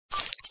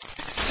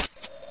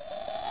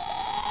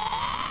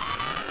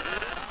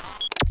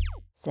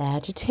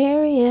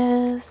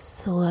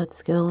Sagittarius,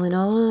 what's going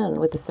on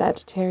with the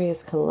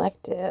Sagittarius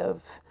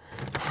collective?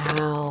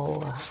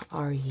 How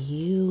are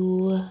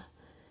you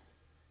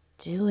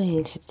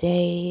doing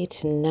today,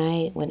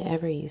 tonight,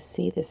 whenever you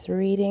see this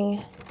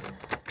reading?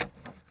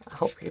 I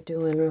hope you're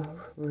doing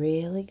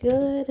really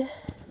good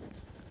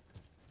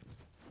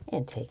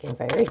and taking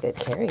very good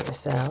care of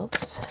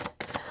yourselves.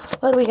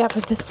 What do we got for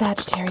the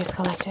Sagittarius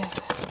collective?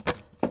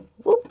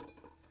 Whoop.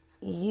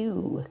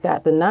 You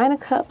got the Nine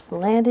of Cups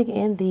landing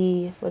in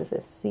the, what is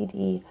this,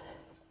 CDE.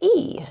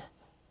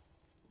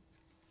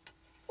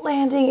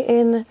 Landing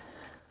in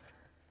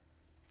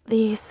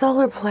the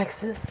solar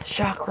plexus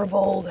chakra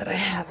bowl that I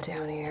have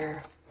down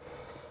here.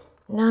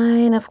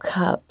 Nine of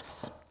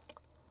Cups.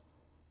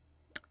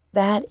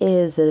 That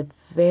is a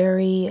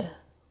very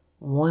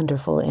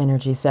wonderful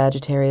energy,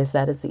 Sagittarius.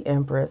 That is the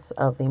Empress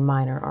of the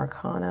Minor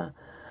Arcana.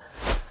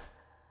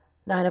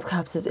 Nine of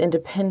Cups is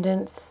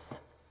independence.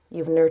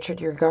 You've nurtured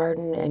your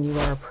garden and you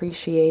are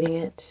appreciating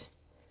it.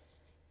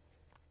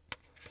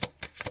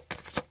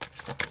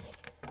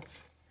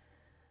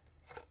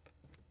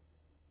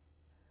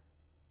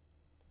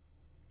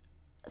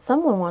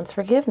 Someone wants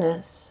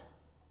forgiveness.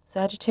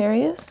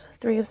 Sagittarius,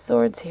 Three of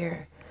Swords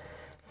here.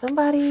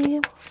 Somebody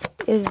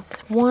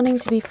is wanting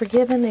to be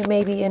forgiven. They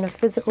may be in a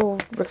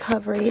physical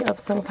recovery of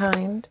some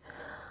kind.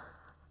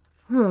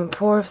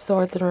 Four of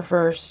Swords in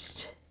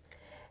reverse.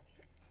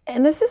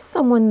 And this is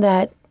someone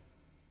that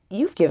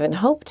you've given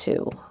hope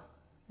to.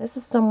 This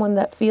is someone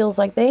that feels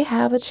like they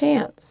have a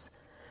chance.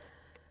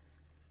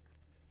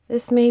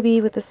 This may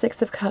be with the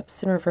Six of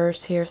Cups in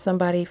reverse here.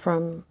 Somebody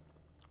from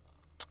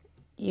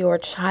your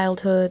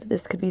childhood.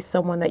 This could be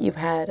someone that you've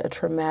had a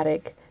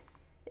traumatic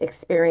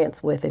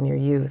experience with in your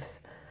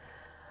youth.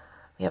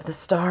 We have the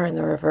Star in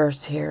the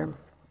reverse here.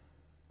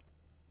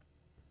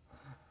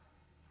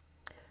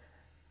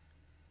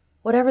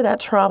 Whatever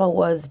that trauma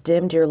was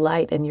dimmed your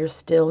light and you're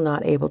still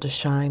not able to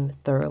shine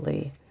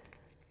thoroughly.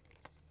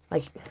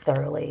 Like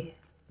thoroughly.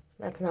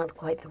 That's not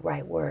quite the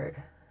right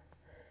word.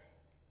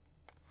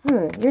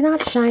 You're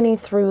not shining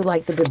through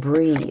like the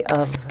debris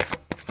of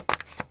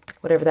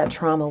whatever that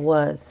trauma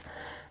was.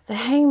 The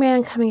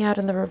Hangman coming out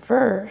in the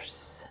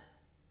reverse.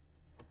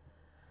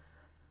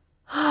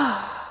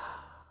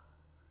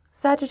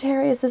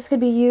 Sagittarius, this could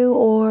be you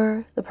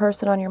or the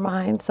person on your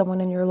mind,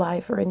 someone in your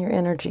life or in your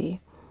energy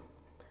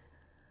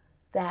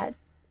that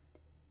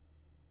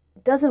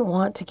doesn't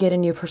want to get a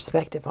new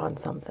perspective on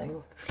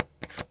something.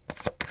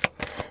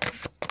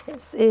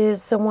 This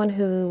is someone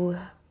who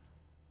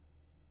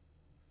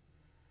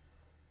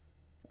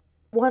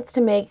wants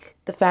to make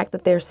the fact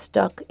that they're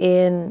stuck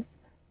in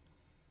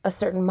a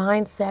certain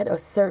mindset, a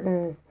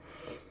certain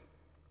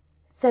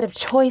set of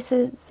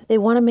choices. They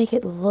want to make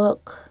it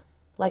look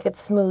like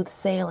it's smooth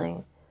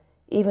sailing,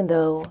 even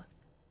though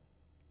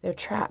they're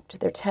trapped,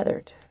 they're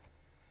tethered,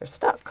 they're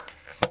stuck.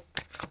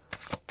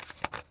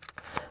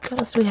 What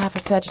else do we have for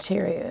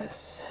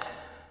Sagittarius?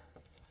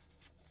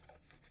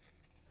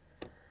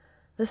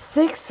 The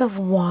Six of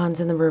Wands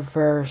in the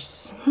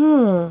reverse.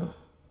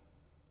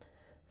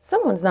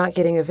 Someone's not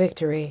getting a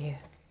victory.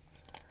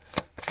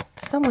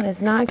 Someone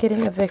is not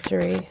getting a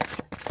victory.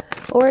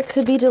 Or it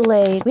could be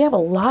delayed. We have a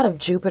lot of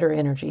Jupiter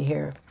energy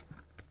here.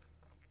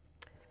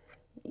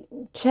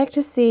 Check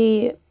to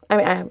see,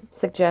 I'm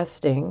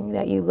suggesting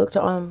that you looked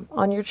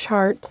on your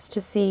charts to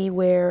see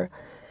where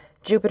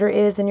Jupiter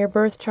is in your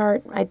birth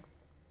chart. I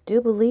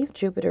do believe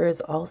Jupiter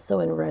is also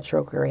in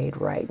retrograde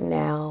right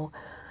now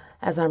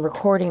as I'm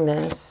recording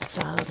this.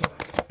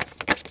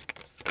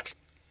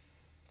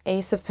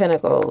 Ace of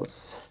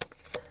Pentacles.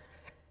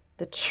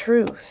 The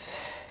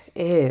truth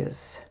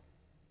is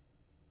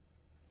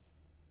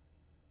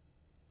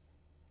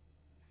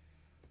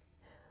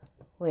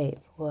wait,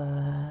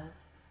 what?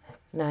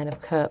 Nine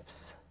of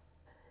Cups.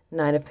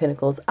 Nine of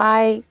Pentacles.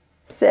 I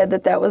said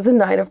that was the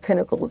Nine of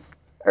Pentacles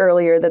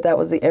earlier, that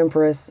was the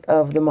Empress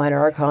of the Minor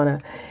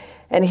Arcana.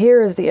 And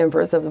here is the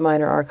Empress of the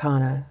Minor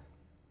Arcana.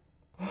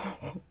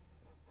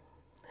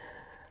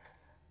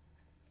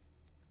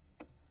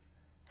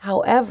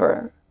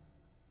 However,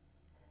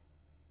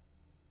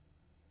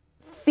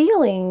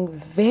 feeling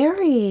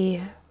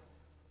very,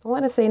 I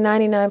want to say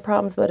 99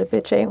 problems, but a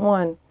bitch ain't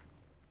one.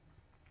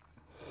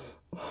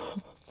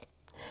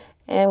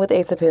 And with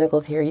Ace of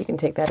Pentacles here, you can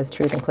take that as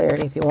truth and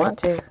clarity if you want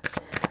to.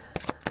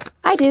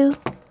 I do.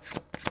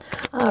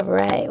 All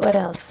right, what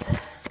else?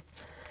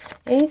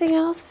 Anything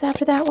else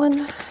after that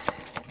one?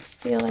 I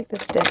feel like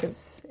this deck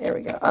is, there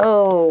we go.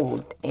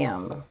 Oh,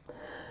 damn.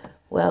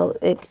 Well,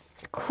 it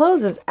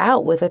closes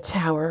out with a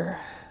Tower.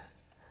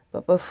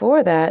 But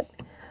before that,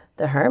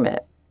 the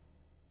Hermit.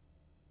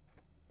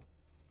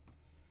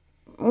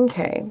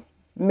 Okay,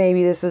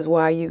 maybe this is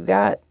why you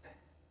got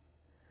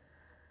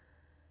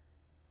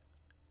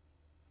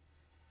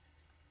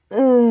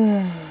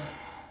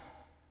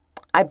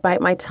I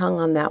bite my tongue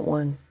on that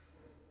one.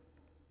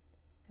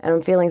 And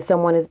I'm feeling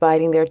someone is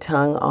biting their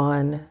tongue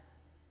on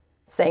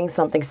saying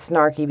something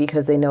snarky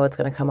because they know it's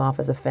going to come off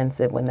as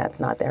offensive when that's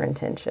not their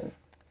intention.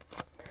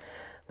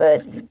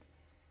 But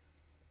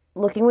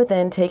looking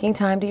within, taking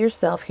time to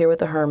yourself here with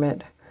the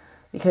Hermit,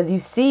 because you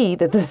see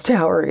that this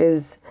Tower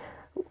is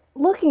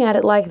looking at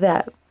it like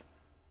that.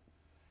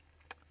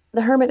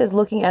 The Hermit is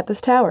looking at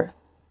this Tower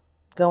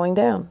going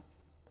down.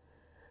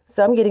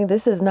 So I'm getting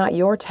this is not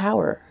your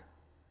tower,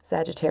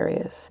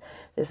 Sagittarius.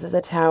 This is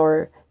a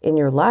tower in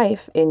your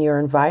life, in your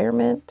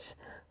environment,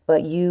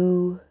 but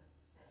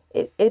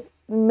it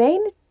may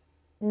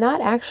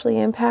not actually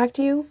impact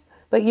you,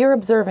 but you're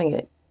observing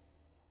it.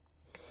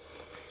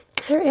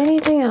 Is there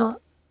anything else?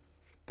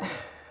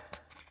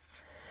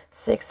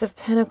 Six of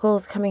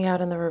Pentacles coming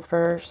out in the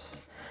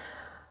reverse.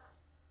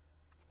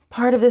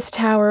 Part of this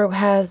tower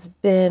has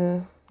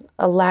been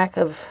a lack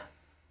of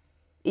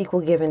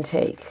equal give and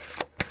take.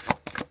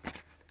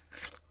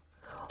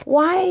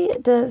 Why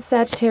does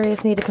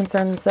Sagittarius need to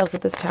concern themselves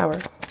with this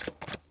tower?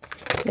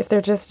 If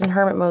they're just in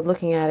hermit mode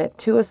looking at it.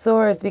 Two of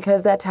Swords,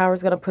 because that tower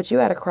is going to put you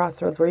at a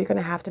crossroads where you're going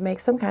to have to make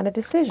some kind of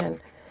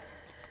decision.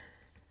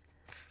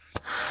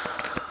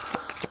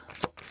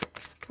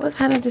 What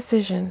kind of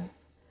decision?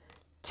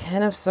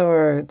 Ten of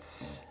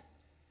Swords.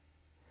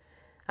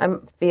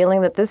 I'm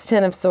feeling that this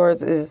Ten of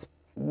Swords is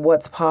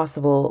what's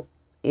possible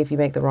if you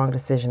make the wrong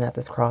decision at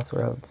this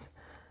crossroads.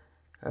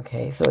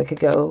 Okay, so it could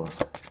go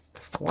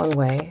one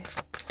way.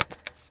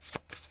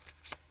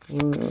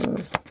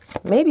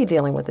 Maybe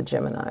dealing with the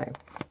Gemini.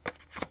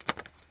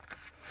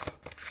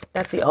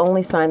 That's the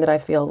only sign that I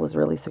feel was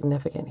really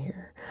significant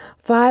here.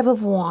 Five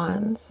of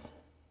Wands.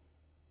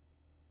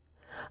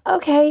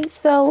 Okay,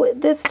 so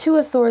this Two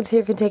of Swords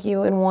here can take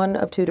you in one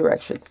of two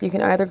directions. You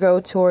can either go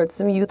towards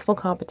some youthful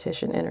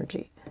competition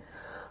energy,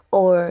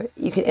 or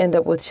you can end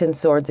up with 10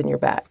 swords in your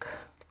back.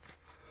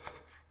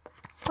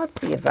 What's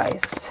the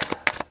advice?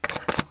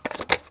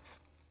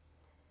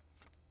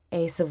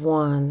 Ace of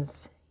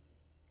Wands.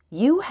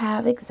 You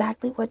have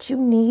exactly what you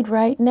need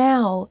right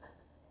now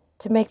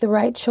to make the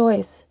right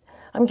choice.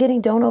 I'm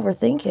getting don't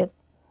overthink it.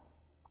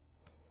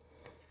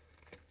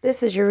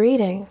 This is your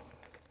reading.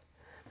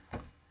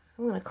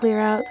 I'm going to clear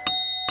out.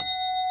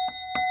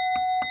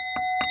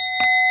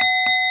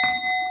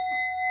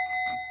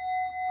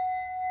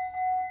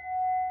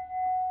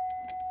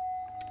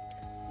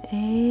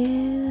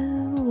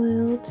 And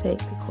we'll take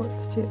the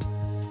quartz too.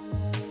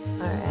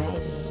 All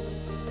right.